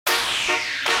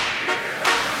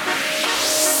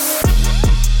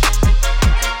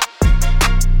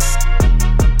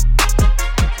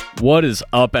What is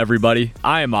up, everybody?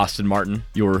 I am Austin Martin,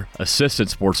 your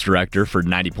Assistant Sports Director for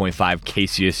 90.5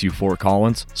 KCSU Fort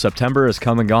Collins. September has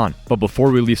come and gone, but before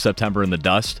we leave September in the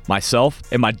dust, myself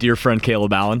and my dear friend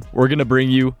Kaleb Allen, we're going to bring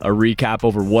you a recap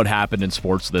over what happened in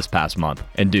sports this past month.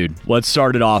 And dude, let's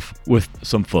start it off with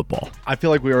some football. I feel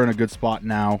like we are in a good spot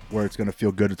now where it's going to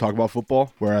feel good to talk about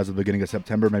football, whereas at the beginning of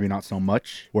September, maybe not so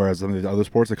much, whereas some of the other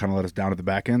sports, they kind of let us down at the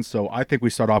back end. So I think we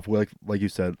start off with, like you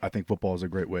said, I think football is a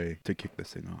great way to kick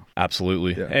this thing off.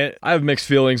 Absolutely. Yeah. And I have mixed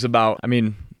feelings about,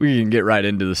 we can get right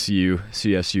into the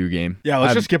CSU game. Yeah,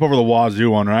 let's just skip over the Wazoo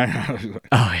one, right?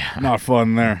 Oh, yeah. Not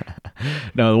fun there.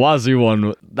 No, the Wazoo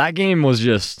one, that game was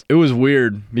it was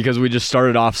weird because we just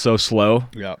started off so slow.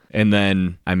 Yeah. And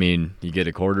then, you get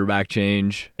a quarterback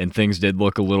change and things did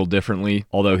look a little differently.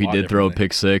 Although he did throw a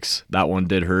pick six. That one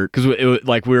did hurt because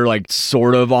we were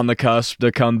sort of on the cusp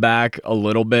to come back a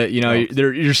little bit.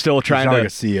 You're still trying to. Like a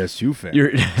CSU fan.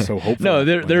 You're so hopeful. No,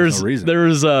 there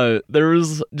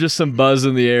was just some buzz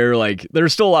in the air.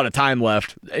 There's still a lot of time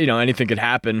left. Anything could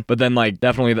happen. But then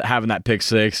definitely having that pick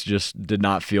six just did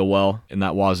not feel well in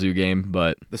that Wazoo game.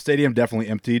 But the stadium definitely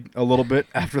emptied a little bit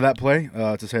after that play,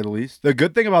 to say the least. The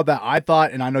good thing about that, I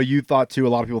thought, and I know you thought too, a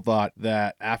lot of people thought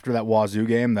that after that Wazoo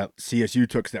game that CSU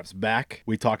took steps back.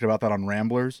 We talked about that on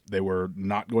Ramblers. They were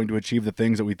not going to achieve the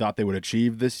things that we thought they would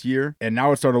achieve this year. And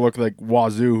now it's starting to look like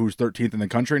Wazoo, who's 13th in the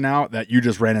country now, that you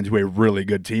just ran into a really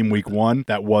good team week one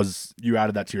you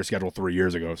added that to your schedule 3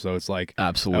 years ago. So it's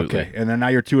absolutely. Okay. And then now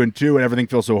you're 2-2 and everything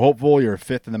feels so hopeful. You're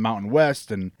fifth in the Mountain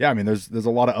West. And yeah, there's a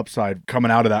lot of upside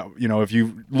coming out of that. If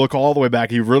you look all the way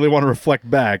back, you really want to reflect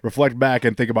back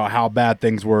and think about how bad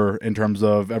things were in terms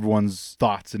of everyone's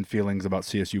thoughts and feelings about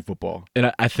CSU football.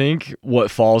 And I think what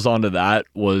falls onto that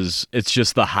was it's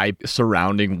just the hype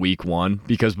surrounding week one,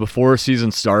 because before a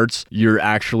season starts, you're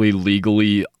actually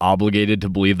legally obligated to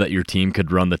believe that your team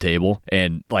could run the table.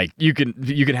 And you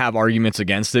can have arguments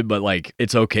against it, but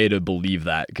it's okay to believe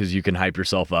that because you can hype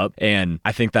yourself up. And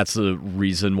I think that's the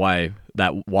reason why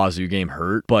that Wazoo game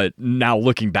hurt. But now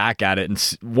looking back at it and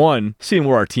seeing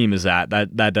where our team is at,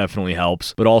 that definitely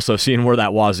helps. But also seeing where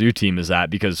that Wazoo team is at,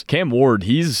 because Cam Ward,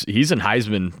 he's in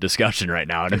Heisman discussion right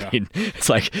now. And it's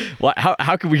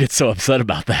how can we get so upset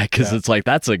about that? Because it's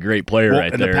that's a great player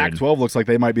right there. And the Pac-12 looks like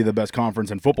they might be the best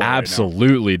conference in football.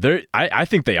 Absolutely. Right now. I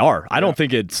think they are. I don't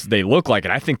think they look like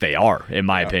it. I think they are, in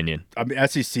my opinion.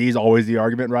 SEC is always the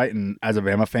argument, right? And as a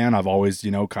Bama fan, I've always,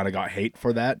 kind of got hate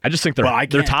for that. I just think they're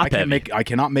top heavy. I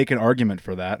cannot make an argument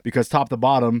for that because top to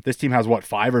bottom, this team has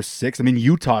 5 or 6.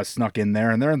 Utah snuck in there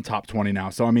and they're in the top 20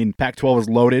 now. So Pac-12 is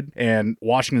loaded, and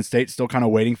Washington State still kind of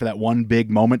waiting for that one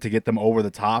big moment to get them over the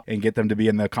top and get them to be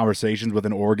in the conversations with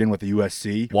an Oregon, with the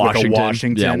USC,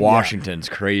 Washington. Yeah, Washington's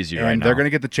crazy right now. And they're going to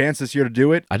get the chance this year to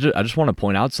do it. I just want to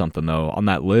point out something though. On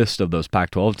that list of those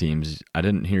Pac-12 teams, I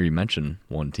didn't hear you mention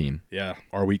one team. Yeah,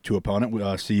 our week 2 opponent,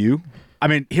 CU.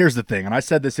 Here's the thing, and I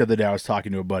said this the other day. I was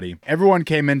talking to a buddy. Everyone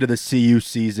came into the CU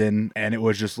season, and it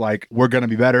was just we're going to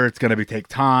be better. It's going to take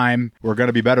time. We're going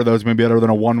to be better. Those are going to be better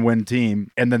than a one-win team.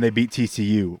 And then they beat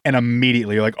TCU. And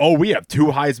immediately, you're we have 2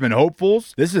 Heisman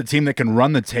hopefuls. This is a team that can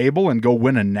run the table and go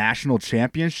win a national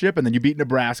championship. And then you beat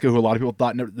Nebraska, who a lot of people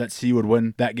thought that CU would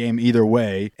win that game either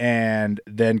way. And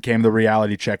then came the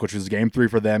reality check, which was game 3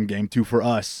 for them, game 2 for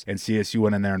us. And CSU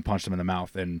went in there and punched them in the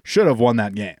mouth and should have won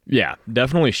that game. Yeah,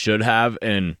 definitely should have.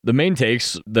 And the main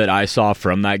takes that I saw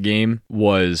from that game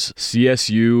was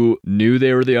CSU knew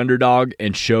they were the underdog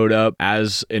and showed up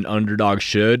as an underdog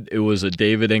should. It was a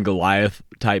David and Goliath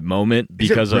type moment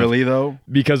because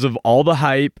of all the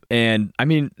hype. And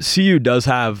CU does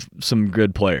have some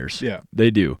good players. Yeah,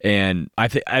 they do. And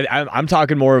I'm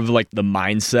talking more of the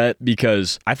mindset,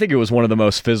 because I think it was one of the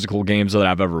most physical games that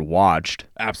I've ever watched.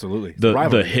 Absolutely.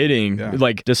 The hitting,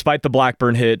 despite the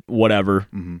Blackburn hit, whatever.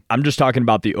 Mm-hmm. I'm just talking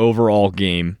about the overall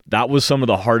game. That was some of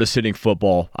the hardest hitting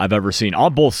football I've ever seen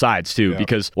on both sides too,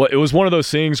 because it was one of those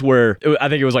things where I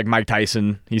think it was like Mike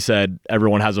Tyson. He said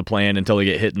everyone has a plan until they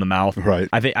get hit in the mouth. Right.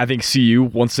 I think CU,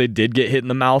 once they did get hit in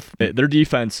the mouth, their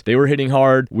defense, they were hitting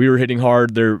hard. We were hitting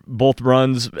hard. They're both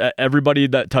runs. Everybody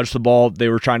that touched the ball, they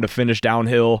were trying to finish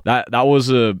downhill. That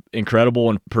was a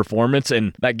incredible performance,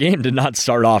 and that game did not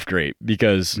start off great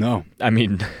because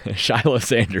Shiloh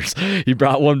Sanders, he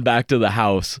brought one back to the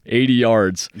house, 80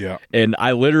 yards. Yeah. And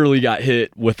I literally got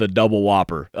hit with a double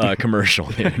whopper commercial.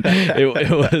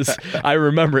 It was, I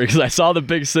remember it because I saw the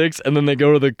big 6 and then they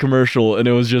go to the commercial and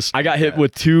it was just, I got hit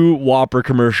with 2 Whopper Whopper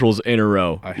commercials in a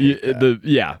row. I hate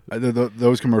that.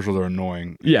 Those commercials are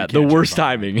annoying. Yeah, the worst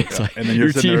timing. It's like, and then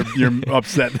you're sitting there, you're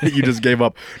upset that you just gave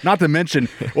up. Not to mention,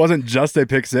 it wasn't just a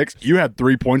pick six. You had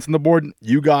 3 points on the board.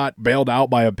 You got bailed out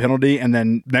by a penalty, and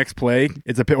then next play,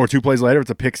 it's a pick, or 2 plays later, it's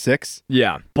a pick six.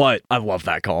 Yeah, but I love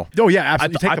that call. Oh yeah,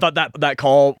 absolutely. I thought that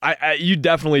call. You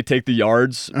definitely take the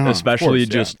yards, especially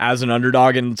as an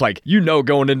underdog, and it's like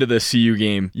going into this CU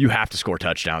game, you have to score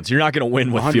touchdowns. You're not going to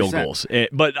win with 100%. Field goals.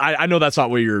 But I know that's not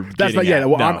what you're. That's not. Yeah,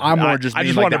 well, no, I'm more just. I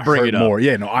just want to bring it up more.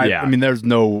 Yeah, no. I mean, there's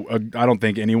no. I don't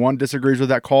think anyone disagrees with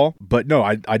that call. But no,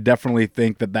 I definitely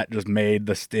think that just made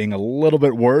the sting a little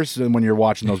bit worse than when you're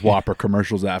watching those Whopper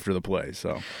commercials after the play.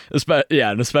 So.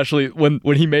 And especially when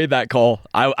he made that call,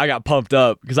 I got pumped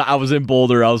up because I was in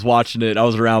Boulder. I was watching it. I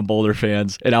was around Boulder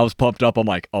fans, and I was pumped up. I'm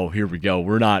like, oh, here we go.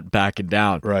 We're not backing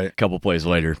down. Right. A couple plays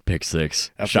later, pick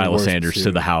six. Shiloh Sanders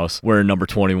to the house wearing number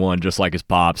 21, just like his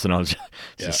pops, and I was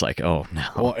just like, oh no.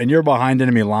 Well, and you're behind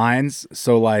enemy lines,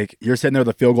 so like you're sitting there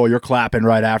with the field goal, you're clapping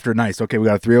right after. Nice. Okay, we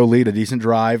got a 3-0 lead, a decent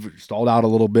drive, stalled out a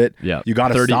little bit. Yeah. You got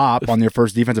to stop on your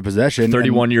first defensive possession.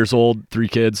 31 years old, 3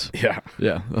 kids. Yeah.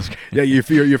 Yeah. That's great. Yeah,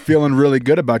 you're feeling really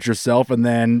good about yourself, and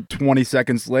then 20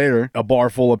 seconds later, a bar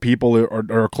full of people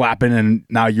are clapping, and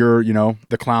now you're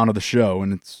the clown of the show,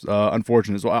 and it's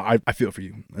unfortunate. So I feel for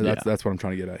you. That's what I'm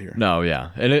trying to get at here. No,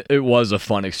 yeah, and it was a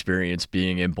fun experience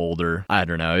being in Boulder. I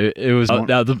don't know. It was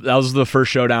that was the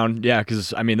first showdown. Yeah,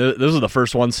 because I mean, this was the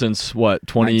first one since what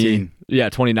 2019. Yeah,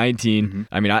 2019. Mm-hmm.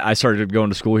 I mean, I started going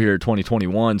to school here in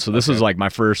 2021, so this was like my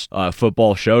first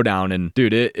football showdown, and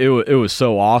dude, it was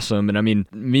so awesome. And I mean,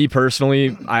 me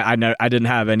personally, I didn't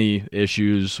have any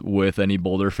issues with any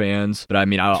Boulder fans, but I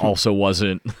mean, I also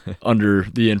wasn't under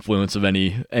the influence of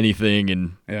anything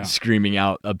and screaming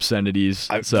out obscenities.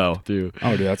 Dude,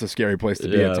 that's a scary place to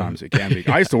be at times. It can be.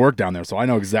 I used to work down there, so I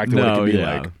know exactly what it can be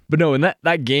like. But no, in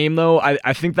that game though,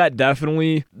 I think that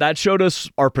definitely showed us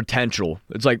our potential.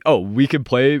 It's like, oh, we could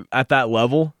play at that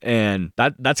level, and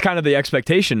that's kind of the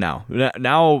expectation now.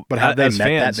 But have they met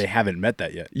fans, that? They haven't met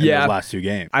that yet in the last 2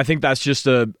 games. I think that's just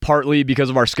partly because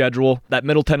of our schedule. That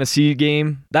Middle Tennessee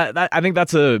game, that I think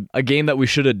that's a game that we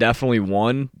should have definitely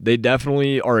won. They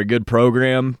definitely are a good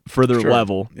program for their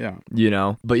level.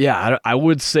 Yeah. But yeah, I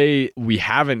would say we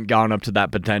haven't gone up to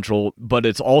that potential, but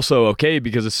it's also okay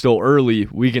because it's still early.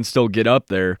 We can still get up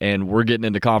there, and we're getting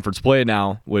into conference play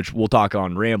now, which we'll talk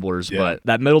on Ramblers. Yeah. But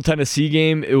that Middle Tennessee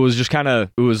game, it was just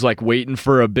it was like waiting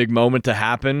for a big moment to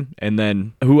happen, and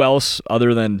then who else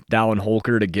other than Dallin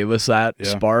Holker to give us that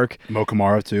spark? Mo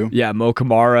Kamara too. Yeah, Mo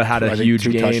Kamara had a huge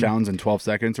game. 2 touchdowns in 12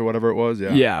 seconds or whatever it was.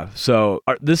 Yeah. So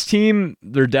this team,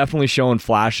 they're definitely showing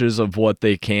flashes of what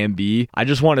they can be. I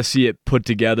just want to see it put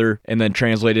together and then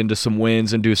translate into some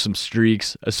wins and do some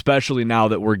streaks, especially now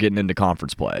that we're getting into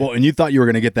conference play. Well, and you thought you were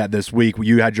going to get that this week.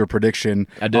 You had your prediction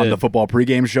on the football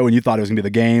pregame show, and you thought it was going to be the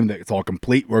game, that it's all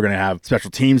complete. We're going to have special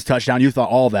teams touchdown. You thought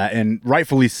all that, and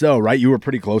rightfully so, right? You were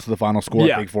pretty close to the final score.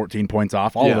 I think 14 points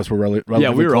off. All of us were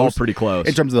relatively we were close all pretty close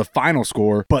in terms of the final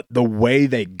score, but the way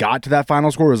they got to that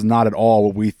final score was not at all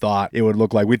what we thought it would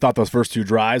look like. We thought those first 2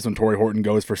 drives when Torrey Horton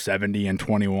goes for 70 and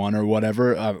 21 or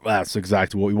whatever, that's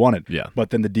exactly what we wanted. Yeah.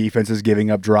 But then the defense is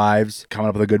giving up drives, coming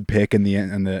up with a good pick in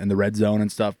the red zone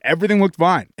and stuff. Everything looked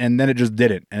fine, and then it just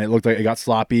didn't, and it looked like it got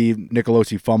sloppy.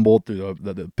 Nicolosi fumbled through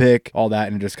the pick, all that,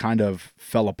 and it just kind of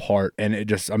fell apart. And it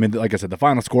just, I mean, like I said, the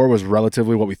final score was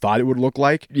relatively what we thought it would look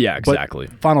like. Yeah, exactly.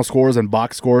 But final scores and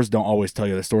box scores don't always tell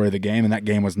you the story of the game, and that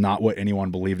game was not what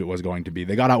anyone believed it was going to be.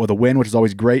 They got out with a win, which is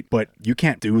always great, but you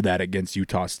can't do that against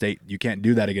Utah State. You can't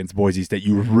do that against Boise State.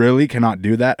 You really cannot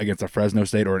do that against a Fresno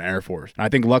State or an Air Force. And I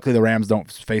think luckily the Rams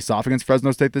don't face off against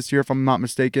Fresno State this year, if I'm not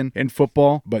mistaken, in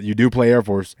football, but you do play Air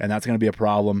Force, and that's going to be a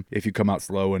problem if you come out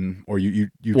slow or you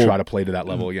try to play to that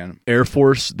level again. Air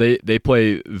Force, they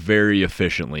play very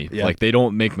efficiently. Yeah. Like, they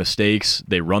don't make mistakes.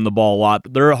 They run the ball a lot.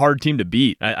 They're a hard team to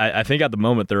beat. I think at the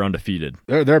moment they're undefeated.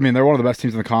 They're one of the best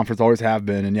teams in the conference, always have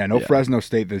been. And Fresno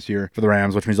State this year for the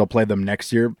Rams, which means they'll play them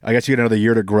next year. I guess you get another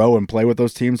year to grow and play with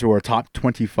those teams who are top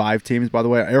 25 teams, by the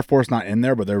way. Air Force not in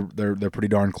there, but they're pretty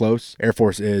darn close. Air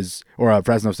Force is, or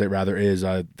Fresno State rather, is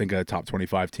I think a top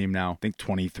 25 team now. I think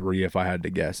 23 if I had to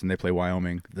guess, and they play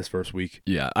Wyoming this first week.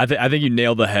 Yeah, I think you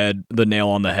nailed the nail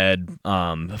on the head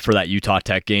for that Utah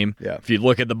Tech game. Yeah. If you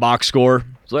look at the box score,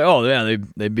 it's like, oh yeah,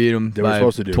 they beat them by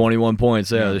 21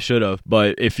 points. Yeah, they should have.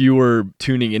 But if you were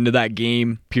tuning into that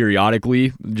game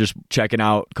periodically, just checking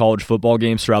out college football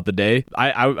games throughout the day,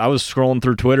 I was scrolling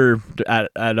through Twitter at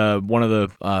one of the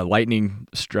lightning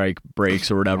strike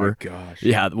breaks or whatever. Oh my gosh.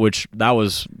 Yeah, which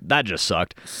that just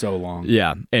sucked. So long.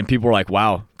 Yeah, and people were like,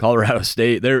 wow, Colorado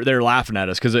State, they're laughing at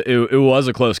us because it was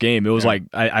a close game. It was like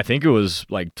I think it was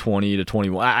like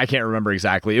 20-21. I can't remember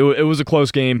exactly. It was a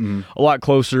close game, a lot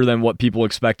closer than what people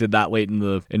expected that late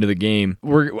into the game.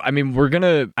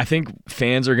 I think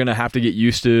fans are gonna have to get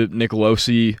used to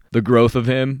Nicolosi, the growth of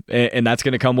him, and that's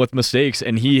gonna come with mistakes.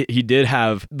 And he did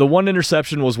have the one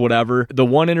interception was whatever. The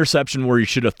one interception where he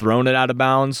should have thrown it out of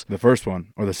bounds. The first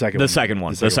one or the second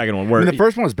one? The second one. Where the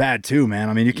first one was bad too, man.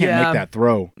 I mean, you can't make that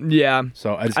throw. Yeah.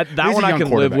 So that one I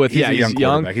can live with. He's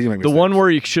young. The one where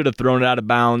he should have thrown it out of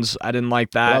bounds, I didn't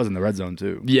like that. Well, that was in the red zone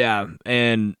too. Yeah,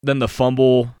 and then the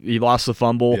fumble, he lost the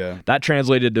fumble. Yeah. That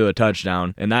translated to a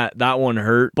touchdown, and that one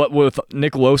hurt. But with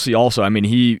Nicolosi also, I mean,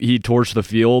 he torched the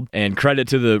field, and credit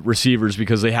to the receivers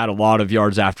because they had a lot of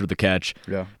yards after the catch.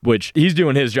 Yeah. Which he's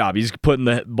doing his job. He's putting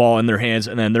the ball in their hands,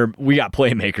 and then we got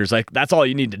playmakers. Like that's all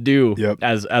you need to do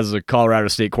as a Colorado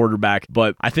State quarterback.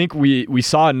 But I think we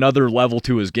saw another level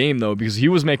to his game though, because he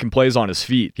was making plays on his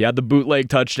feet. He had the bootleg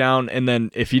touchdown, and then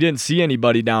if he didn't see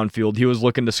anybody downfield, he was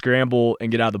looking to scramble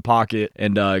and get out of the pocket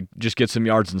and just get some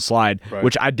yards and slide,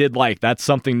 which I did like. That's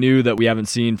something new that we haven't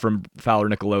seen from Fowler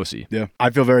Nicolosi. Yeah, I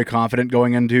feel very confident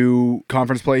going into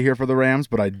conference play here for the Rams,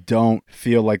 but I don't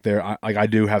feel like I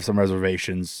do have some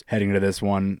reservations heading into this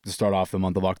one to start off the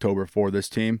month of October for this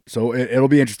team. So it'll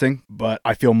be interesting, but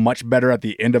I feel much better at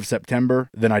the end of September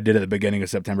than I did at the beginning of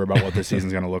September about what this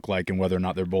season's going to look like and whether or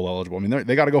not they're bowl eligible. I mean,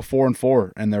 they got to go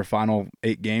 4-4 in their final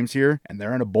 8 games here, and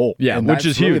they're in a bowl. Yeah, and which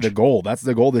is really huge. The goal. That's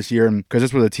the goal this year, and because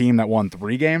this was a team that won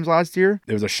 3 games last year.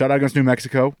 There was a shutout against New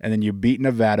Mexico, and then you beat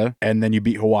Nevada, and then you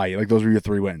beat Hawaii. Like those were your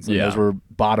 3 wins. And those were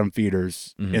bottom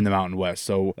feeders in the Mountain West.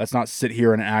 So let's not sit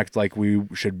here and act like we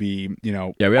should be, we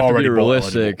have to be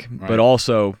realistic, but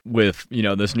also with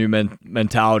this new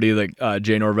mentality that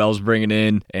Jay Norvell's bringing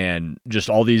in, and just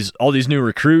all these new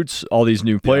recruits, all these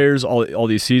new players, all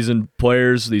these seasoned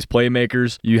players, these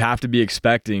playmakers. You have to be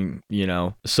expecting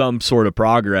some sort of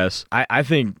progress. I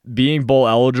think being bowl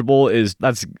eligible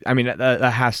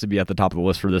that has to be at the top of the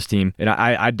list for this team, and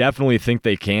I definitely think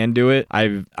they can do it.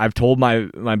 I've told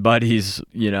my buddies,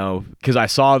 because I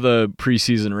saw the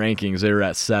preseason rankings, they were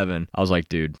at 7. I was like,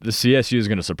 dude, the CSU is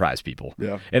going to surprise people.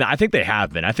 Yeah, and I think they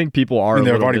have been. I think people are a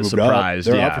little bit surprised.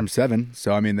 They're up from 7,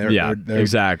 so I mean they're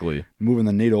exactly moving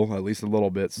the needle at least a little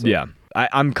bit. So. Yeah.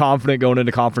 I'm confident going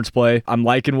into conference play. I'm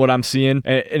liking what I'm seeing,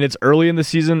 and it's early in the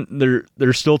season.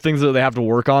 There's still things that they have to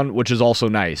work on, which is also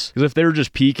nice. Because if they were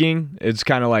just peaking, it's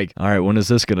kind of like, all right, when is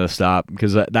this gonna stop?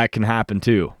 Because that can happen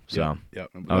too. So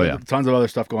Tons of other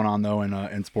stuff going on though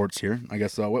in sports here. I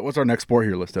guess what's our next sport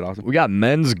here listed, Austin? We got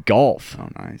men's golf. Oh,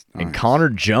 nice. And Connor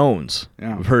Jones.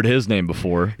 Yeah, we've heard his name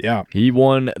before. Yeah, he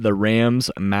won the Rams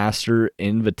Master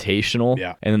Invitational.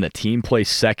 Yeah, and then the team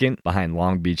placed second behind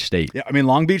Long Beach State. Yeah, I mean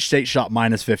Long Beach State shot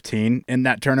 -15 in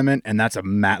that tournament, and that's a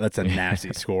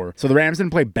nasty score. So the Rams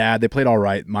didn't play bad; they played all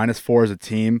right. -4 as a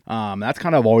team. That's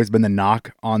kind of always been the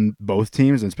knock on both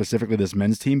teams, and specifically this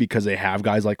men's team, because they have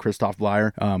guys like Christoph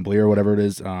Bleer, whatever it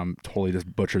is. Totally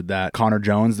just butchered that. Connor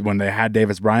Jones, when they had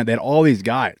Davis Bryant, they had all these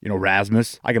guys.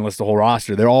 Rasmus. I can list the whole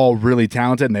roster. They're all really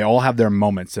talented, and they all have their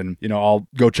moments. And I'll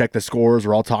go check the scores,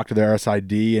 or I'll talk to their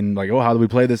SID and like, oh, how did we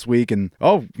play this week? And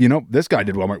this guy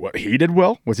did well. I'm like, what? He did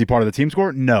well? Was he part of the team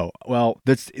score? No. Well,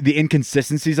 that's the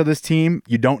inconsistencies of this team.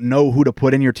 You don't know who to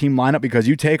put in your team lineup because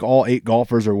you take all 8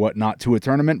 golfers or whatnot to a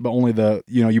tournament, but only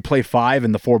you play 5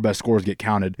 and the 4 best scores get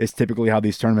counted. It's typically how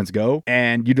these tournaments go,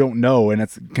 and you don't know, and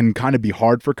it can kind of be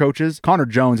hard for coaches. Connor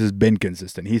Jones has been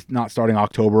consistent. He's not starting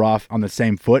October off on the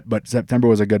same foot, but September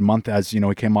was a good month as, he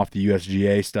came off the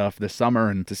USGA stuff this summer,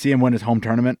 and to see him win his home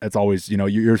tournament, it's always,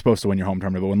 you're supposed to win your home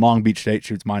tournament, but when Long Beach State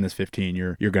shoots -15,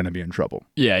 you're going to be in trouble.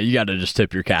 Yeah, you got to just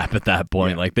tip your cap at that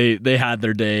point. Yeah. Like they had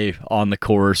their day on the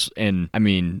course, and I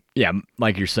mean, yeah,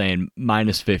 like you're saying,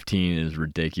 -15 is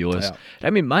ridiculous. Yeah. I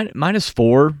mean,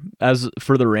 -4 as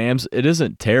for the Rams, it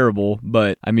isn't terrible,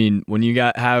 but I mean, when you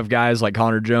have guys like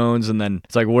Connor Jones, and then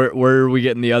it's like, where are we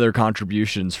getting the other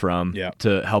contributions from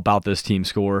to help out this team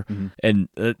score? Mm-hmm. And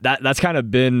that's kind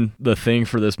of been the thing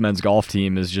for this men's golf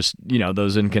team, is just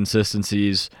those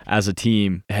inconsistencies as a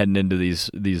team heading into these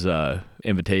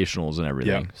invitationals and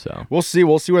everything. Yeah. So we'll see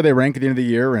where they rank at the end of the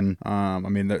year, and I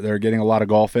mean they're getting a lot of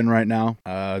golf in right now.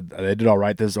 They did all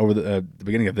right this over the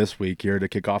beginning of this week here to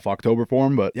kick off October for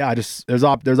them, but yeah, there's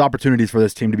opportunities for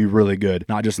this team to be really good,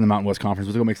 not just in the Mountain West Conference,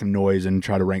 but to go make some noise and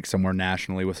try to rank somewhere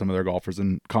nationally with some of their golfers,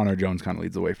 and Connor Jones kind of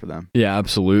leads the way for them. Yeah,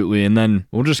 absolutely. And then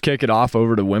we'll just kick it off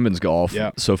over to women's golf. Yeah.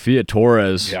 Sophia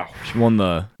Torres, she won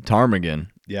the ptarmigan.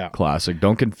 Yeah. Classic.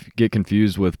 Don't get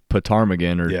confused with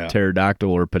Ptarmigan or pterodactyl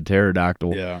or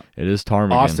pterodactyl. Yeah. It is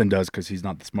ptarmigan. Austin does because he's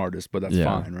not the smartest, but that's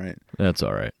fine, right? That's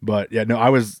all right. But yeah, no, I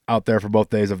was out there for both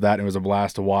days of that, and it was a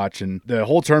blast to watch. And the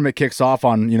whole tournament kicks off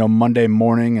on, Monday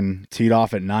morning and teed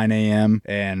off at 9 a.m.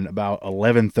 And about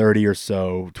 11:30 or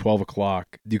so, 12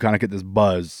 o'clock, you kind of get this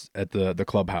buzz at the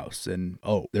clubhouse. And,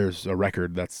 there's a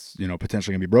record that's,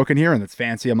 potentially going to be broken here, and it's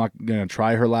Fancy. I'm not going to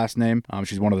try her last name.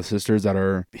 She's one of the sisters that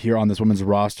are here on this women's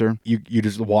roster. You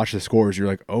just watch the scores. You're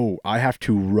like, I have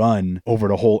to run over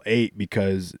to hole 8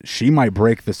 because she might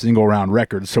break the single round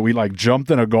record. So we jumped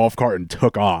in a golf cart and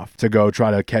took off to go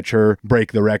try to catch her,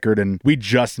 break the record. And we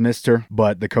just missed her,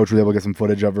 but the coach was able to get some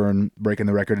footage of her and breaking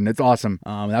the record. And it's awesome.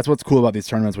 That's what's cool about these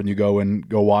tournaments when you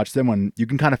go watch them, when you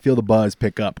can kind of feel the buzz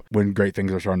pick up when great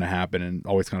things are starting to happen, and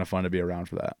always kind of fun to be around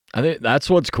for that. I think that's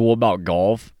what's cool about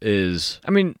golf is,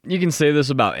 you can say this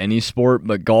about any sport,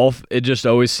 but golf, it just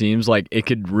always seems like it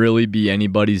could really be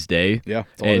anybody's day. Yeah.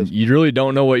 And you really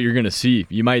don't know what you're going to see.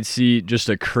 You might see just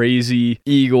a crazy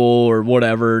eagle or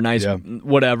whatever,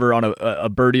 whatever on a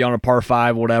birdie on a par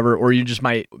 5, whatever, or you just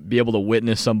might be able to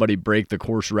witness somebody break the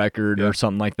course record or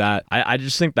something like that. I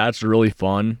just think that's really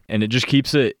fun, and it just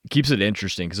keeps it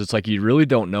interesting because it's like you really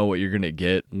don't know what you're going to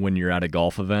get when you're at a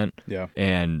golf event. Yeah.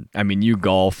 And you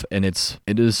golf, and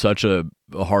it is such a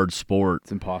hard sport.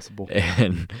 It's impossible.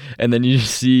 And then you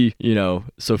see,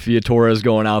 Sophia Torres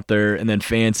going out there, and then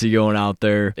Fancy going out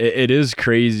there. It is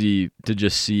crazy to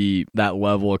just see that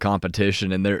level of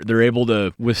competition, and they're able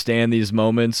to withstand these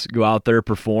moments, go out there,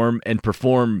 perform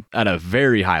at a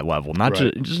very high level, not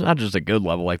just a good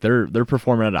level. Like they're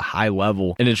performing at a high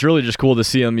level, and it's really just cool to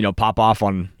see them, pop off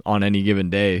on any given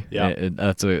day. Yeah,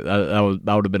 that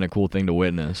would have been a cool thing to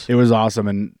witness. It was awesome,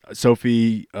 and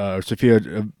Sophia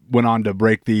went on to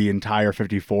break the entire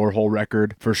 54-hole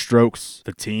record for strokes.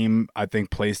 The team, I think,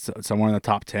 placed somewhere in the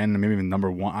top 10, maybe even number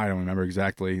 1. I don't remember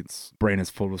exactly. Brain is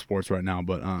full of sports right now,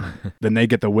 but then they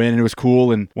get the win, and it was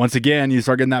cool. And once again, you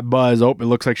start getting that buzz. It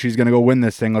looks like she's gonna go win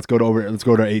this thing. Let's go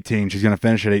to 18. She's gonna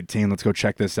finish at 18. Let's go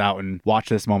check this out and watch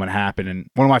this moment happen. And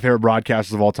one of my favorite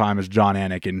broadcasters of all time is John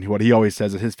Anik, and what he always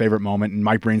says is his favorite moment, and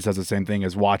Mike Breen says the same thing,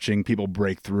 is watching people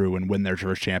break through and win their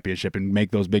first championship and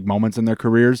make those big moments in their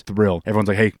careers. Thrill. Everyone's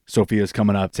like, hey, Sophia's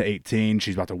coming up to 18.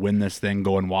 She's about to win this thing.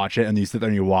 Go and watch it. And you sit there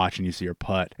and you watch and you see her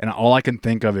putt. And all I can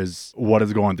think of is what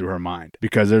is going through her mind,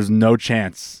 because there's no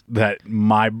chance that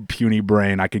my puny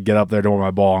brain, I could get up there to my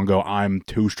ball and go, I'm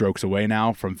 2 strokes away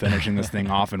now from finishing this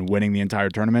thing off and winning the entire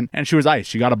tournament. And she was ice.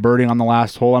 She got a birdie on the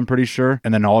last hole, I'm pretty sure.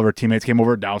 And then all of her teammates came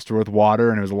over, doused her with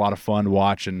water, and it was a lot of fun to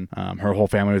watch. And her whole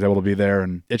family was able to be there.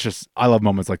 And it's just, I love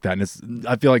moments like that. And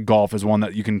I feel like golf is one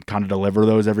that you can kind of deliver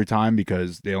those every time,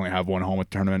 because they only have one home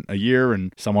tournament a year,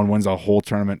 and someone wins a whole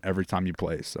tournament every time you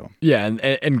play. So yeah,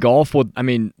 and golf,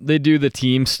 they do the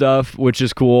team stuff, which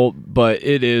is cool, but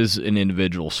it is an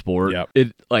individual sport. Yep.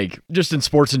 It just in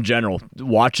sports in general,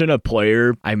 watching a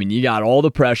player, you got all the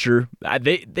pressure.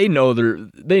 They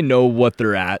know what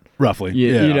they're at roughly.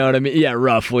 You know what I mean? Yeah,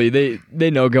 roughly. They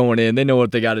know going in. They know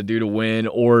what they got to do to win,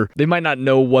 or they might not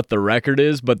know what the record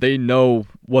is, but they know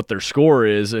what their score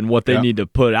is and what they need to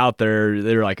put out there.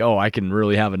 They're like, I can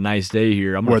really have a nice day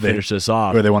here. I'm going to finish this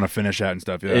off. Where they want to finish at and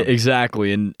stuff. Yeah,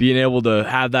 exactly. And being able to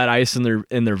have that ice in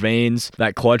their veins,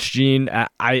 that clutch gene,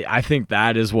 I think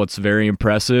that is what's very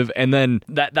impressive. And then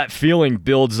that feeling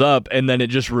builds up, and then it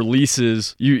just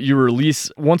releases. You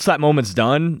release once that moment's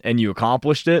done and you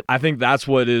accomplished it. I think that's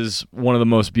what is one of the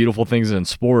most beautiful things in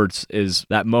sports, is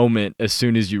that moment as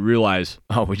soon as you realize,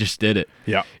 we just did it.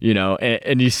 Yeah.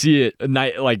 And you see it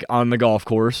like on the golf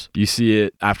course. You see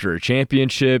it after a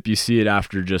championship. You see it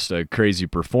after just a crazy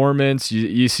performance.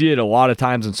 You see it a lot of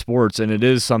times in sports, and it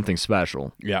is something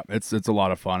special. Yeah, it's a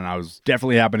lot of fun, and I was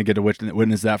definitely happy to get to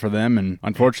witness that for them. And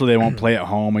unfortunately, they won't play at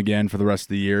home again for the rest of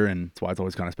the year, and that's why it's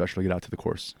always kind of special to get out to the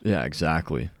course. Yeah,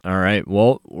 exactly. All right,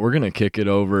 well, we're going to kick it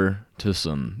over to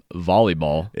some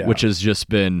volleyball, which has just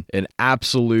been an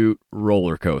absolute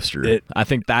roller coaster. I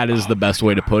think that is the best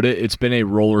way to put it. It's been a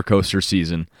roller coaster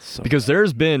season, because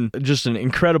there's been just an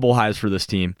incredible highs for this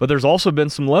team, but there's also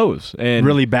been some lows, and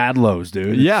really bad lows,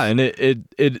 dude. Yeah, and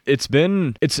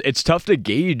it's tough to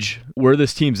gauge where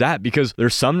this team's at, because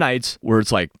there's some nights where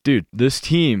it's like, dude, this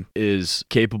team is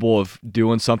capable of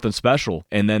doing something special,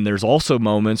 and then there's also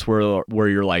moments where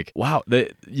you're like, wow,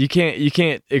 you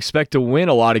can't expect to win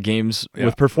a lot of games teams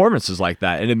with performances like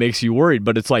that, and it makes you worried.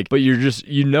 But it's like, but you're just,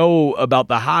 about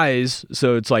the highs,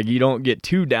 so it's like you don't get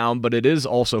too down, but it is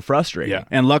also frustrating. Yeah,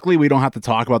 and luckily we don't have to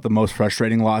talk about the most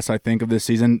frustrating loss, I think, of this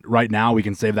season. Right now, we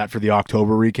can save that for the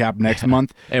October recap next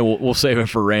month. And we'll save it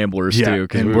for Ramblers, too,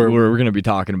 because we're going to be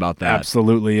talking about that.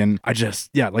 Absolutely, and I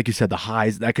just, like you said, the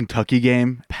highs, that Kentucky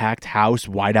game, packed house,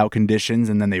 whiteout conditions,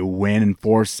 and then they win in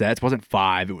 4 sets. It wasn't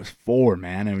 5, it was 4,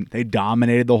 man, and they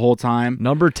dominated the whole time.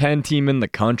 Number 10 team in the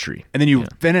country. And then you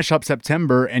finish up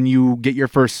September, and you get your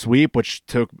first sweep, which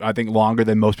took, I think, longer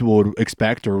than most people would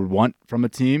expect or want from a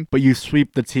team. But you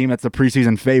sweep the team that's the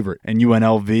preseason favorite and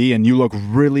UNLV, and you look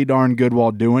really darn good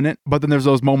while doing it. But then there's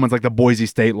those moments like the Boise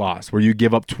State loss where you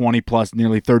give up 20 plus,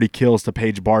 nearly 30 kills to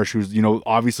Paige Barsh, who's,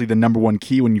 obviously the number one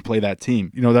key when you play that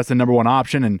team. That's the number one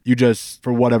option, and you just,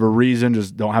 for whatever reason,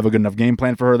 just don't have a good enough game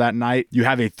plan for her that night. You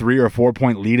have a 3 or 4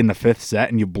 point lead in the 5th set,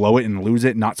 and you blow it and lose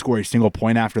it, not score a single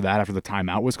point after that, after the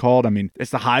timeout was called. I mean,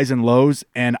 it's the highs and lows,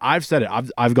 and I've said it.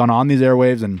 I've gone on these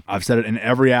airwaves, and I've said it in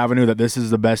every avenue that this is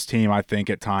the best team, I think,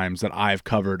 at times that I've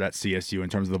covered at CSU in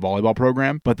terms of the volleyball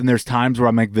program. But then there's times where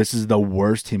I'm like, this is the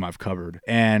worst team I've covered.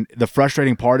 And the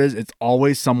frustrating part is it's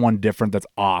always someone different that's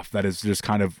off that is just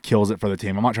kind of kills it for the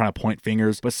team. I'm not trying to point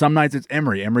fingers, but some nights it's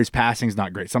Emory. Emory's passing's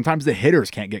not great. Sometimes the hitters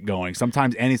can't get going.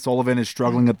 Sometimes Annie Sullivan is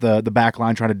struggling at the back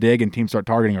line trying to dig, and teams start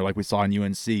targeting her like we saw in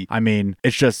UNC. I mean,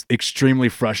 it's just extremely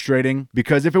frustrating,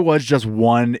 because if it was just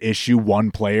one issue,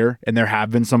 one player, and there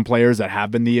have been some players that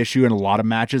have been the issue in a lot of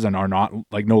matches and are not,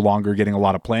 like, no longer getting a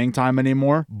lot of playing time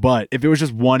anymore. But if it was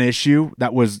just one issue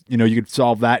that was, you could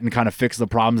solve that and kind of fix the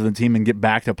problems of the team and get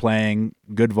back to playing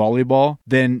good volleyball,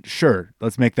 then sure,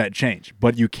 let's make that change.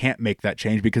 But you can't make that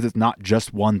change because it's not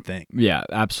just one thing. Yeah,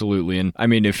 absolutely. And I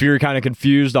mean, if you're kind of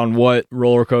confused on what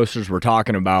roller coasters we're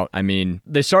talking about, I mean,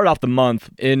 they started off the month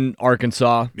in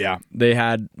Arkansas. Yeah. They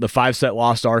had the 5-set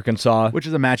loss to Arkansas, which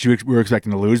is a match we were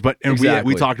expecting to lose. But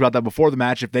exactly. we talked about that before the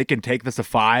match. If they can take this to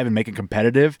 5 and make it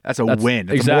competitive, that's a win.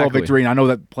 It's a moral victory. And I know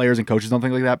that players and coaches don't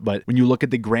think like that, but when you look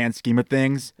at the grand scheme of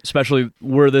things, especially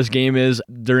where this game is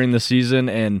during the season,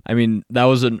 and I mean, that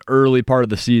was an early part of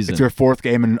the season. It's your 4th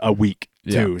game in a week,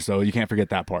 too, so you can't forget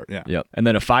that part. Yeah. Yep. And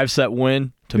then a 5-set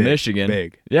win to Michigan.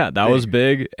 Big. Yeah, that was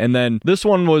big. And then this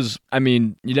one was, I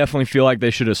mean, you definitely feel like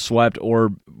they should have swept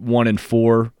or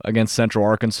 1-4 against Central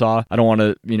Arkansas. I don't want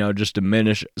to, just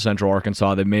diminish Central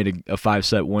Arkansas. They made a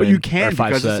 5-set win. But you can,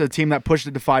 because it's a team that pushed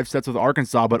it to 5 sets with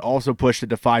Arkansas, but also pushed it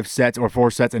to 5 sets or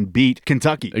 4 sets and beat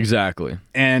Kentucky. Exactly.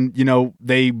 And,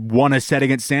 they won a set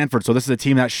against Stanford. So this is a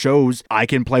team that shows I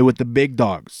can play with the big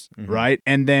dogs, right?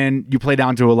 And then you play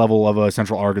down to a level of a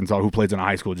Central Arkansas who plays in a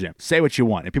high school gym. Say what you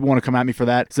want. If people want to come at me for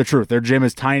that, it's the truth. Their gym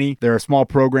is tiny. They're a small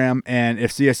program. And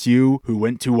if CSU, who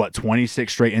went to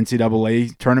 26 straight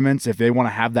NCAA tournaments, if they want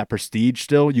to have that prestige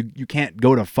still, you can't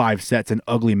go to 5 sets in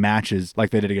ugly matches like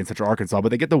they did against Central Arkansas. But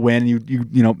they get the win, and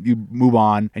you move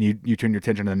on, and you turn your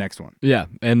attention to the next one. Yeah.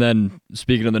 And then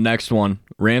speaking of the next one,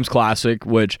 Rams Classic,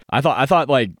 which I thought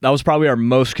like that was probably our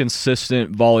most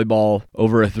consistent volleyball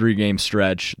over a 3-game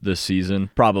stretch this season.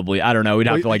 Probably. I don't know. We'd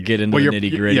have to get into the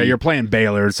nitty gritty. Yeah, you're playing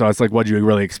Baylor, so it's like, what do you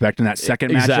really expect in that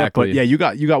second matchup? But yeah, you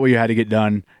got what you had to get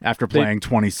done after playing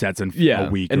 20 sets in a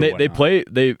week. And they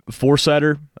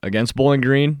 4-setter against Bowling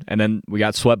Green, and then we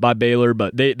got swept by Baylor,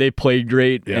 but they played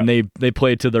great, and they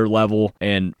played to their level,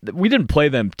 and we didn't play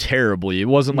them terribly. It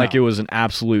wasn't like it was an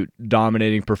absolute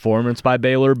dominating performance by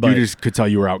Baylor, but you just could tell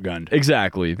you were outgunned.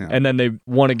 Exactly. Yeah. And then they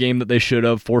won a game that they should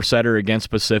have, 4-setter against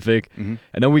Pacific. And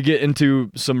then we get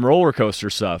into some roller coaster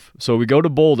stuff. So we go to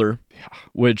Boulder,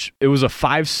 which it was a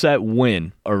 5-set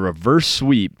win, a reverse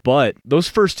sweep, but those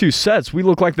first 2 sets, we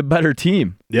look like the better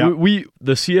team. Yeah.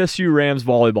 The CSU Rams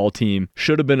volleyball team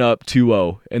should have been up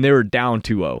 2-0, and they were down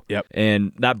 2-0. Yep.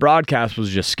 And that broadcast was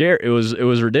just scary. It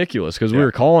was ridiculous, because we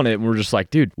were calling it, and we're just like,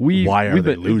 dude, why are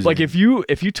they losing? Like, if you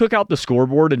took out the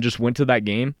scoreboard and just went to that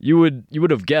game, you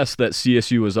would have guessed that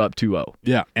CSU was up 2-0.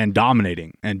 Yeah, and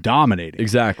dominating.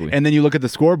 Exactly. And then you look at the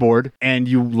scoreboard, and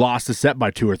you lost the set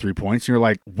by 2 or 3 points, and you're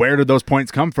like, where did those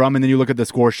points come from? And then you look at the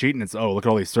score sheet, and it's, look at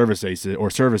all these service aces or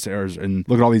service errors, and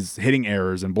look at all these hitting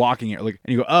errors and blocking errors.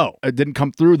 And you go, it didn't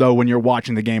come through, though, when you're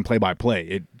watching the game play by play.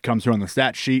 It comes through on the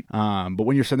stat sheet. But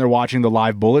when you're sitting there watching the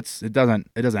live bullets, it doesn't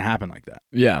happen like that.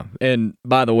 Yeah. And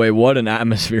by the way, what an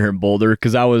atmosphere in Boulder,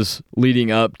 because I was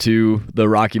leading up to the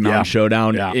Rocky Mountain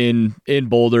Showdown in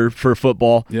Boulder for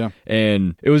football. Yeah.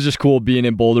 And it was just cool being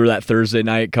in Boulder that Thursday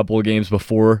night, a couple of games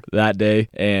before that day.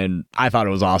 And I thought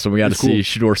it was awesome. We got to see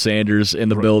Shador Sanders in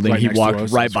the building. He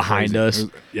walked right behind us.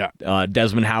 Yeah.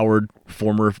 Desmond Howard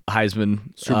former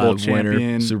Heisman Super Bowl winner,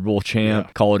 champion. Super Bowl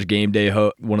champ, College Game Day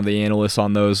one of the analysts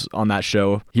on that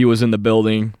show. He was in the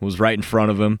building, was right in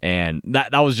front of him, and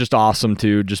that was just awesome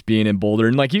too, just being in Boulder.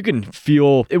 And like you can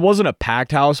feel, it wasn't a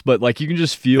packed house, but like you can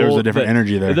just feel there's a different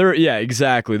energy there. Yeah,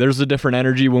 exactly. There's a different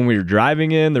energy when we were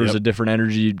driving in. There was a different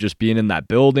energy just being in that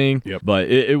building. But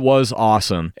it was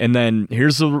awesome. And then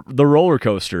here's the roller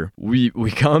coaster. We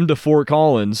come to Fort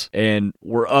Collins and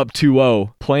we're up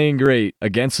 2-0, playing great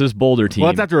against this Boulder team.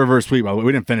 Well, that's after a reverse sweep. By the way.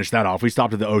 We didn't finish that off. We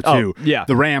stopped at the 0-2. Oh, yeah.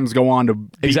 The Rams go on to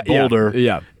beat Boulder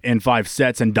yeah. in 5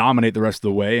 sets and dominate the rest of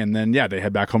the way. And then, they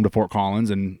head back home to Fort Collins.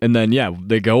 And then,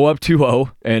 they go up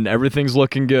 2-0 and everything's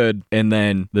looking good. And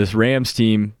then this Rams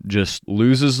team just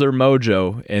loses their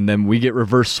mojo and then we get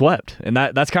reverse swept. And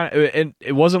that's kind of, and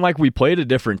it wasn't like we played a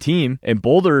different team. And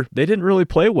Boulder, they didn't really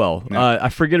play well. No. I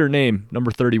forget her name,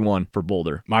 number 31 for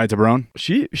Boulder. Maya Tabarone?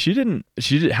 She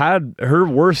had her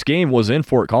worst game was in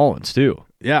Fort Collins too.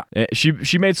 Yeah.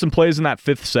 She made some plays in that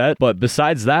 5th set, but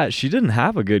besides that, she didn't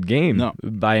have a good game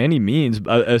by any means,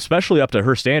 especially up to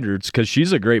her standards, because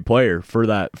she's a great player for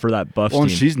that Buffs team.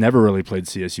 And she's never really played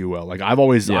CSU well. Like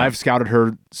I've scouted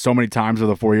her so many times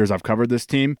over the 4 years I've covered this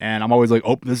team, and I'm always like,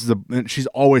 she's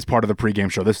always part of the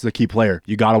pregame show. This is a key player.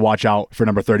 You got to watch out for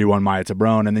number 31, Maya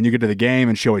Tabarone. And then you get to the game,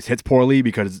 and she always hits poorly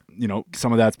because,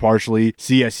 some of that's partially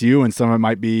CSU, and some of it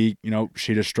might be,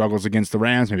 she just struggles against the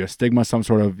Rams, maybe a stigma, some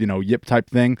sort of, yip type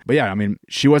thing. But yeah, I mean,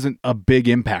 she wasn't a big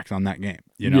impact on that game,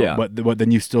 but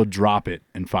then you still drop it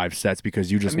in 5 sets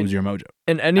because you just lose your mojo.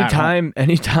 And anytime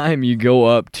you go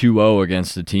up 2-0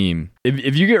 against a team,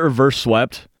 if you get reverse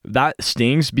swept, that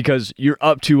stings because you're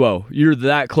up 2-0. You're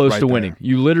that close to winning.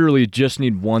 You literally just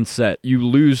need 1 set. You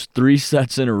lose 3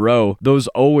 sets in a row. Those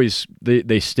always,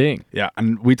 they sting. Yeah,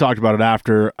 and we talked about it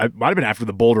after, it might have been after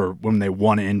the Boulder, when they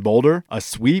won in Boulder. A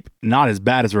sweep, not as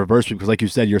bad as a reverse sweep, because like you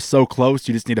said, you're so close,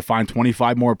 you just need to find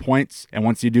 25 more points, and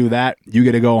once you do that, you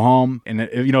get to go home. And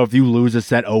if you lose a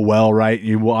set, oh well, right?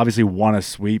 You will obviously want to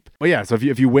sweep. But yeah, so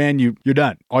if you win, you're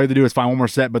done. All you have to do is find 1 more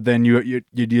set, but then you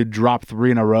drop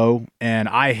 3 in a row, and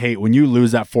I hate when you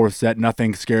lose that 4th set.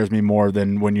 Nothing scares me more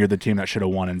than when you're the team that should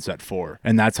have won in set 4,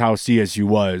 and that's how CSU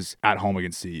was at home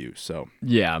against CU. So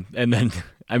yeah, and then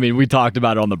I mean, we talked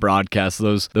about it on the broadcast.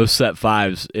 Those set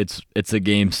 5s, it's a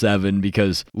game 7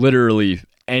 because literally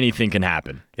anything can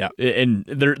happen. Yeah, and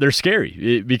they're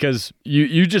scary because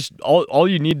you just all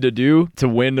you need to do to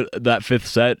win that 5th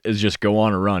set is just go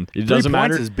on a run. It doesn't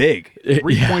matter. 3 points is big.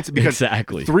 3 points because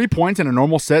exactly 3 points in a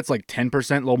normal set's like 10%,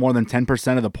 a little more than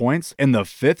 10% of the points. In the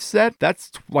 5th set,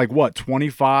 that's like what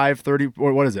 25, 30,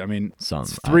 or what is it? I mean, it's like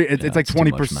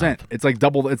 20%. It's like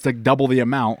double. It's like double the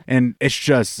amount, and it's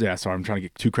just Sorry, I'm trying to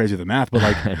get too crazy with the math, but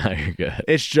like no, you're good.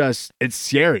 It's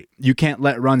scary. You can't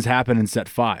let runs happen in set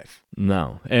 5.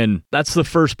 No, and that's the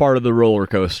first part of the roller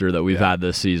coaster that we've had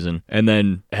this season. And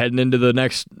then heading into the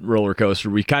next roller coaster,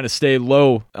 we kind of stayed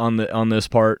low on this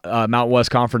part. Mountain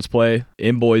West Conference play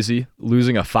in Boise,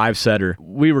 losing a 5-setter.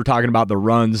 We were talking about the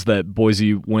runs that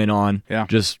Boise went on. Yeah.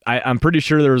 I'm pretty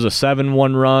sure there was a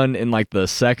 7-1 run in like the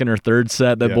 2nd or 3rd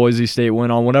set that Boise State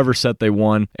went on, whatever set they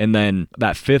won. And then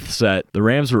that 5th set, the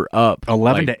Rams were up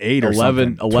 11-8 or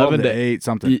 11 to 8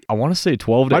 something. I want to say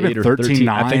 12-8 or 13.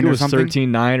 I think it was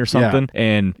 13-9 or something.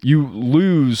 And you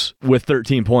lose with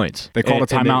 13 points. They called a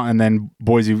timeout, and then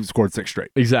Boise scored 6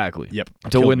 straight. Exactly. Yep.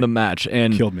 To win the match.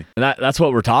 And killed me. And that's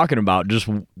what we're talking about. Just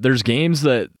there's games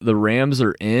that the Rams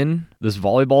are in, this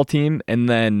volleyball team, and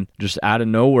then just out of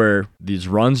nowhere, these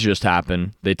runs just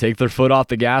happen. They take their foot off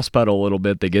the gas pedal a little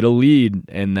bit. They get a lead,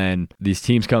 and then these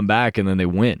teams come back, and then they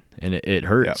win. And it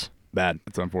hurts. Yep. Bad.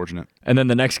 It's unfortunate. And then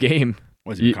the next game,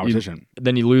 was your competition?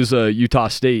 Then you lose a Utah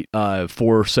State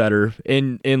 4-setter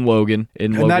in Logan.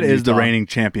 And that is Utah. The reigning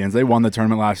champions. They won the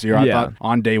tournament last year. I thought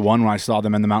on day 1 when I saw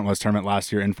them in the Mountain West tournament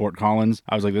last year in Fort Collins,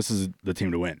 I was like, this is the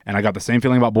team to win. And I got the same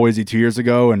feeling about Boise 2 years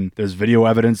ago, and there's video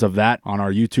evidence of that on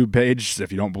our YouTube page,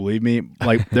 if you don't believe me.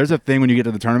 Like, there's a thing when you get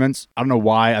to the tournaments, I don't know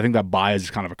why, I think that bye is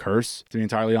just kind of a curse, to be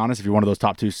entirely honest, if you're one of those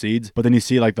top 2 seeds. But then you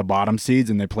see like the bottom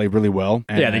seeds, and they play really well.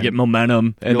 And they get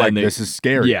momentum. And then this is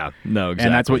scary. Yeah, no, exactly.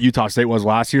 And that's what Utah State was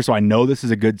last year, so I know this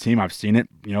is a good team. I've seen it,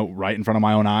 right in front of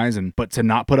my own eyes. But to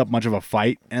not put up much of a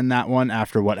fight in that one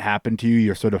after what happened to you,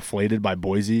 you're sort of flayed by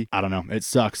Boise. I don't know. It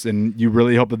sucks, and you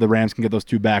really hope that the Rams can get those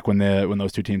 2 back when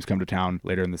those 2 teams come to town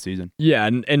later in the season. Yeah,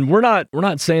 and we're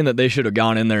not saying that they should have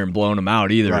gone in there and blown them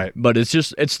out either. Right. But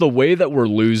it's the way that we're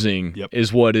losing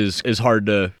is what is hard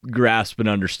to grasp an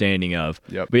understanding of.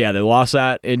 Yep. But yeah, they lost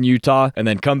that in Utah, and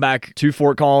then come back to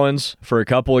Fort Collins for a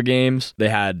couple of games. They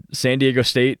had San Diego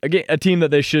State, again, a team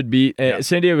that they should beat.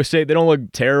 San Diego State, they don't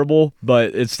look terrible,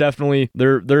 but it's definitely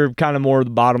they're kind of more the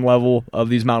bottom level of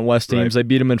these Mountain West teams. They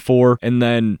beat them in 4, and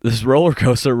then this roller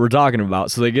coaster we're talking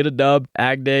about. So they get a dub.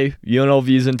 Ag Day,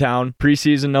 UNLV's in town,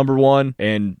 preseason number 1,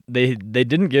 and they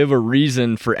didn't give a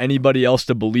reason for anybody else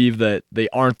to believe that they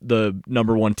aren't the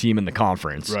number 1 team in the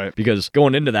conference. Right. Because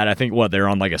going into that, I think they're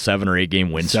on like a 7 or 8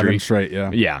 game win streak. 7 straight,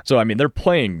 yeah. Yeah. So I mean, they're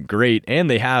playing great, and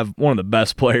they have one of the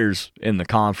best players in the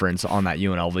conference on that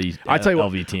UNLV I tell you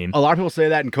LV what, team. A lot of people say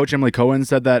that, and Coach Emily Cohen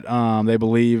said that they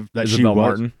believe that Isabel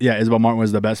Martin. Yeah, Isabel Martin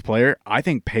was the best player. I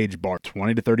think Paige Bart,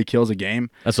 20 to 30 kills a game.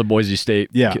 That's a Boise State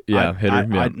hitter.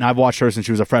 I've watched her since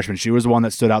she was a freshman. She was the one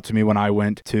that stood out to me when I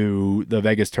went to the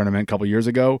Vegas tournament a couple years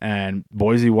ago, and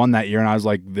Boise won that year, and I was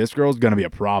like, this girl's going to be a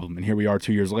problem. And here we are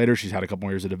 2 years later. She's had a couple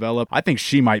more years to develop. I think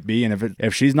she might be, and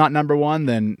if she's not number 1,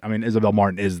 then, I mean, Isabel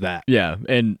Martin is that. Yeah,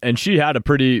 and she had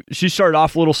she started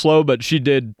off a little slow, but she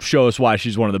did show us why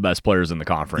she's one of the best players in the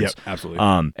conference. Yep,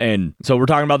 absolutely. And so we're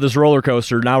talking about this roller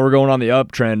coaster. Now we're going on the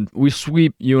uptrend. We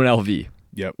sweep UNLV.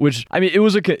 Yep. Which, I mean,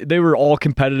 they were all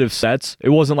competitive sets. It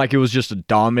wasn't like it was just a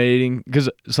dominating, because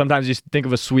sometimes you think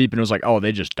of a sweep and it was like, oh,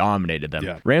 they just dominated them.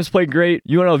 Yeah. Rams played great.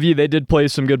 UNLV, they did play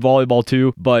some good volleyball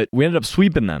too, but we ended up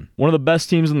sweeping them. One of the best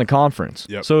teams in the conference.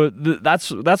 Yep. So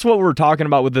that's what we're talking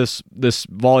about with this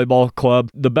volleyball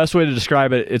club. The best way to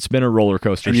describe it, it's been a roller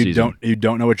coaster season. You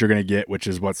don't know what you're going to get, which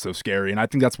is what's so scary. And I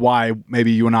think that's why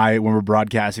maybe you and I, when we're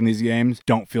broadcasting these games,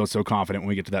 don't feel so confident when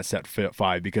we get to that set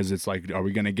 5, because it's like, are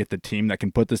we going to get the team that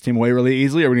can put this team away really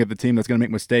easily, or are we going to get the team that's going to make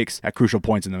mistakes at crucial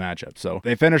points in the matchup? So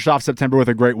they finished off September with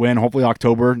a great win. Hopefully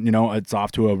October, it's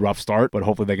off to a rough start, but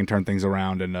hopefully they can turn things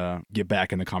around and get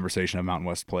back in the conversation of Mountain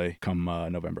West play come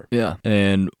November. Yeah,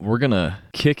 and we're going to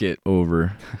kick it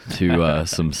over to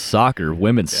some soccer,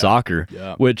 women's soccer,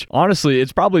 which honestly,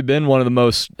 it's probably been one of the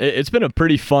most, it's been a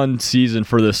pretty fun season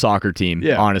for the soccer team,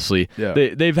 honestly. Yeah.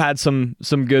 They've had some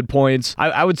good points.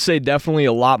 I would say definitely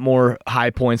a lot more high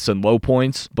points than low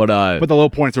points, but the low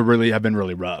points have been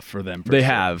really rough for them. They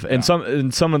have, and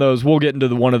some of those, we'll get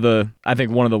into one of the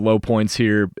low points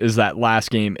here is that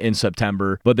last game in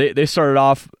September. But they started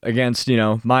off against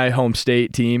my home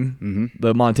state team,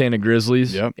 the Montana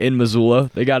Grizzlies in Missoula.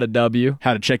 They got a W.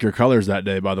 Had to check your colors that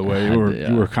day, by the way. You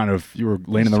were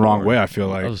leaning the wrong way. I feel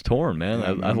like I was torn,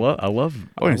 man. I love.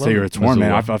 I wouldn't say you were torn,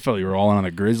 man. I felt you were all in on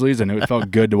the Grizzlies, and it felt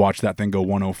good to watch that thing go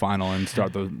 1-0 final and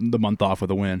start the month off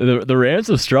with a win. The Rams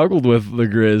have struggled with the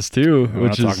Grizz too. We're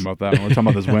not talking about that. We're talking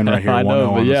about this win right here,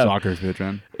 1-0 on the soccer pitch,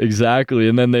 man. Exactly.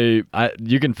 And then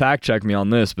you can fact check me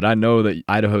on this, but I know that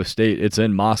Idaho State, it's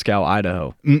in Moscow,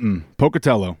 Idaho.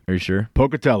 Pocatello. Are you sure?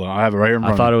 Pocatello. I have it right here in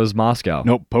front of me. I thought it was Moscow.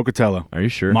 Nope, Pocatello. Are you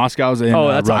sure? Moscow's in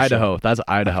that's Russia. Idaho. That's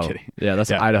Idaho. Yeah,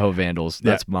 that's Idaho Vandals.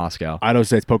 That's Moscow. Idaho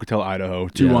State's Pocatello, Idaho.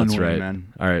 2-1 win, right.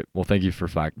 man. All right. Well, thank you for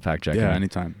fact checking. Yeah,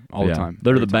 anytime. All the time.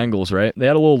 They're the Bengals, right? They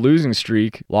had a little losing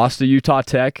streak. Lost to Utah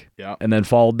Tech. Yeah. And then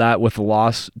followed that with a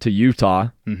loss to Utah.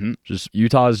 Just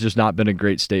Utah has just not been a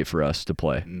great state for us to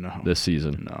play this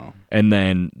season. No. And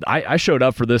then I showed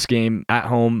up for this game at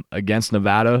home against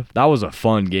Nevada. That was a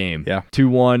fun game. Yeah.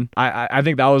 2-1. I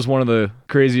think that was one of the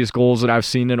craziest goals that I've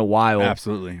seen in a while.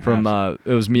 Absolutely. From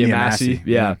it was Mia Massey.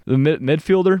 Yeah. The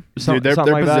midfielder. Dude, their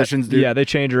like positions, that. dude. Yeah, they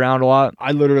change around a lot.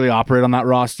 I literally operate on that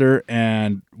roster,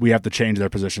 and we have to change their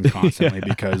positions constantly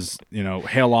because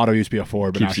Hale Otto used to be a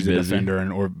forward, but now she's a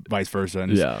defender, or vice versa.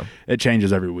 And it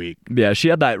changes every week. Yeah, she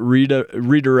had that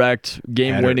redirect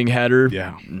game-winning header.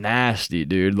 Yeah, nasty,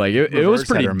 dude. Like it was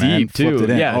pretty deep too.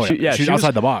 Yeah, she's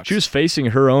outside the box. She was facing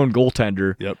her own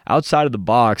goaltender. Yep. Outside of the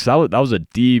box. That was a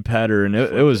deep header, and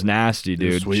it was nasty,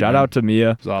 dude. Sweet, Shout out to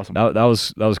Mia. It was awesome.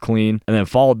 That was clean. And then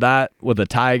followed that with a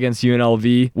tie against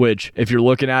UNLV, which if you're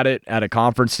looking at it at a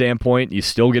conference standpoint, you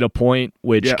still get a point,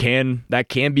 which can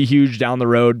be huge down the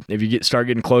road if you start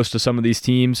getting close to some of these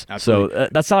teams. Absolutely.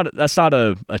 So that's not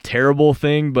a terrible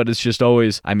thing, but it's just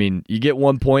always, I mean, you get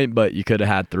 1 point, but you could have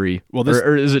had 3. Well,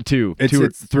 or is it 2? It's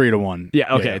 3-1.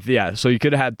 Yeah. Okay. Yeah. So you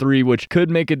could have had 3, which could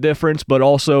make a difference, but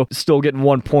also still getting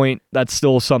 1 point. That's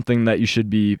still something that you should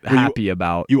be happy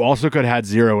about. You also could have had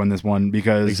 0 in this one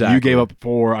because you gave up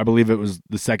I believe it was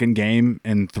the second game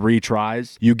in 3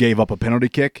 tries. You gave up a penalty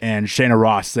kick, and Shayna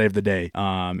Ross saved the day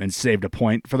and saved a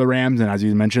point for the Rams. And as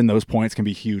you mentioned, those points can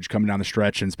be huge coming down the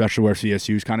stretch, and especially where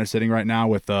CSU's kind of sitting right now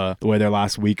with the way their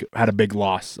last week had a big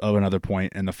loss of another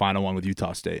point in the final one with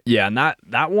Utah State. Yeah, and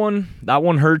that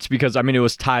one hurts because I mean it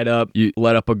was tied up. You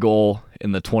let up a goal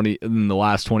in the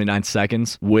last 29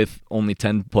 seconds with only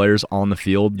 10 players on the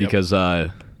field because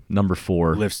number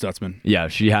 4. Liv Stutzman. Yeah,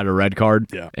 she had a red card.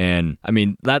 Yeah. And I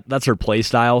mean, that's her play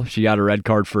style. She got a red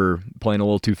card for playing a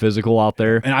little too physical out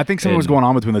there. And I think something was going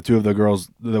on between the two of the girls,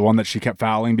 the one that she kept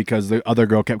fouling because the other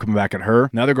girl kept coming back at her.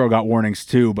 And the other girl got warnings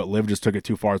too, but Liv just took it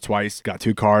too far twice, got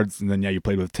 2 cards, and then, you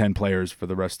played with 10 players for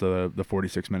the rest of the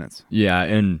 46 minutes. Yeah,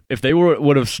 and if they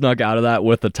would have snuck out of that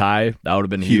with a tie, that would have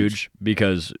been huge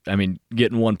because, I mean,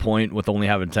 getting 1 point with only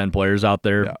having 10 players out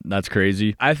there, that's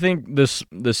crazy. I think the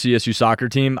CSU soccer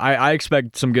team, I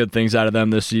expect some good things out of them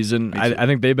this season. I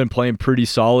think they've been playing pretty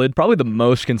solid, probably the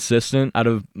most consistent out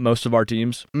of most of our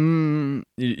teams. You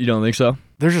don't think so?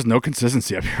 There's just no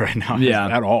consistency up here right now. Yeah.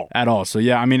 At all. So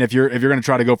yeah, I mean, if you're going to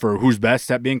try to go for who's best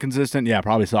at being consistent,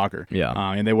 probably soccer. Yeah.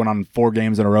 And they went on 4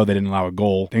 games in a row. They didn't allow a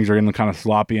goal. Things are getting kind of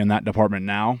sloppy in that department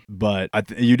now. But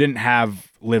you didn't have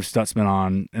Liv Stutzman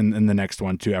on in the next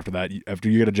one too. After that, after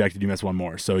you get ejected, you miss one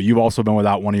more. So you've also been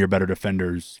without one of your better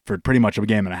defenders for pretty much a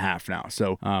game and a half now.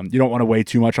 So you don't want to weigh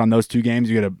too much on those 2 games.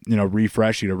 You got to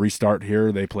refresh. You got to restart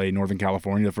here. They play Northern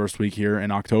California the first week here in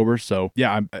October. So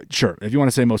yeah, I'm sure if you want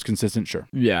to say most consistent, sure.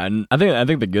 Yeah, and I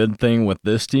think the good thing with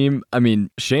this team, I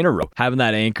mean, Shayna Rowe, having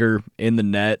that anchor in the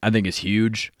net, I think is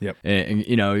huge. Yep. And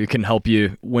it can help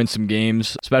you win some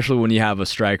games, especially when you have a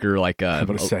striker like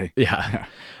Olivia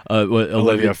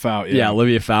Fout. Yeah,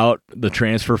 Olivia Fout, the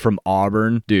transfer from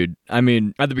Auburn. Dude, I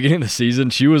mean, at the beginning of the season,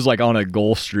 she was like on a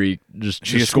goal streak.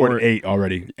 She scored 8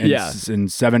 already. In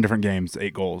 7 different games,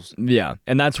 8 goals. Yeah,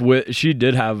 and that's what she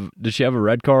did have. Did she have a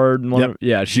red card? Yep.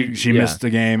 She missed the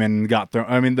game and got thrown.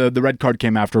 I mean, the red card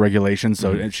came after regulation,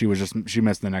 so she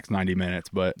missed the next 90 minutes.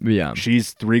 But yeah,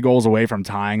 she's 3 goals away from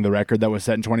tying the record that was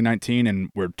set in 2019,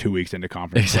 and we're 2 weeks into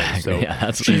conference play. So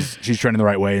she's trending the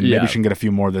right way, and maybe she can get a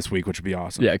few more this week, which would be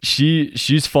awesome. Yeah,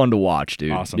 she's fun to watch,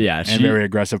 dude. Awesome. Yeah, and very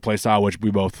aggressive play style, which we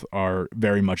both are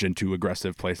very much into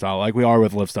aggressive play style, like we are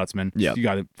with Liv Stutzman. Yeah, you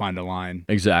got to find a line.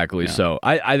 Exactly. Yeah. So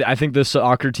I think this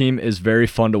soccer team is very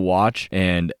fun to watch,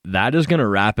 and that is going to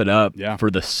wrap it up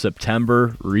for the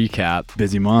September recap.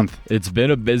 Busy month. It's been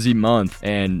a busy month,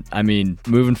 and I mean,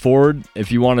 moving forward,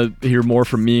 if you want to hear more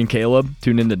from me and Kaleb,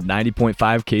 tune in to 90.5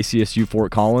 KCSU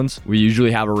Fort Collins. We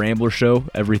usually have a Rambler show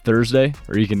every Thursday,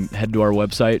 or you can head to our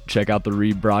website, check out the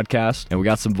rebroadcast, and we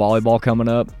got some volleyball coming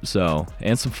up,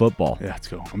 and some football. Yeah, let's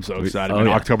go. I'm so excited.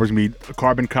 October's going to be a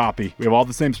carbon copy. We have all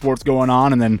the same sports going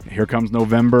on, and then here comes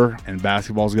November, and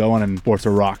basketball's going, and sports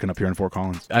are rocking up here in Fort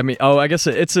Collins. I mean, I guess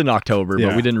it's in October,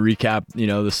 but we didn't recap,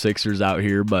 the Sixers out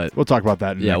here, but we'll talk about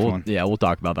that in the next one. Yeah, we'll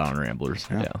talk about that on Ramblers.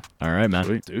 Yeah. All right, man.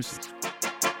 Sweet. Deuces.